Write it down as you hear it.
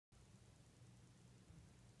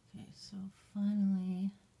so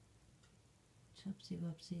finally, Chupsy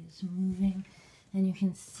Wupsy is moving, and you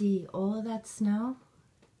can see all of that snow,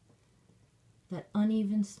 that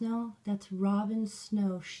uneven snow, that's Robin's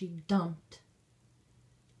snow she dumped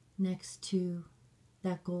next to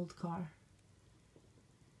that gold car.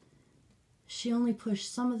 She only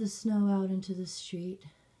pushed some of the snow out into the street.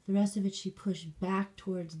 The rest of it she pushed back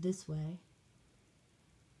towards this way.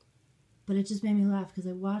 But it just made me laugh because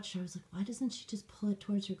I watched her. I was like, why doesn't she just pull it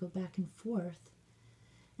towards her, go back and forth?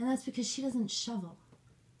 And that's because she doesn't shovel.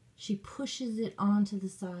 She pushes it onto the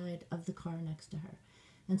side of the car next to her.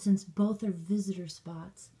 And since both are visitor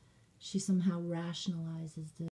spots, she somehow rationalizes this.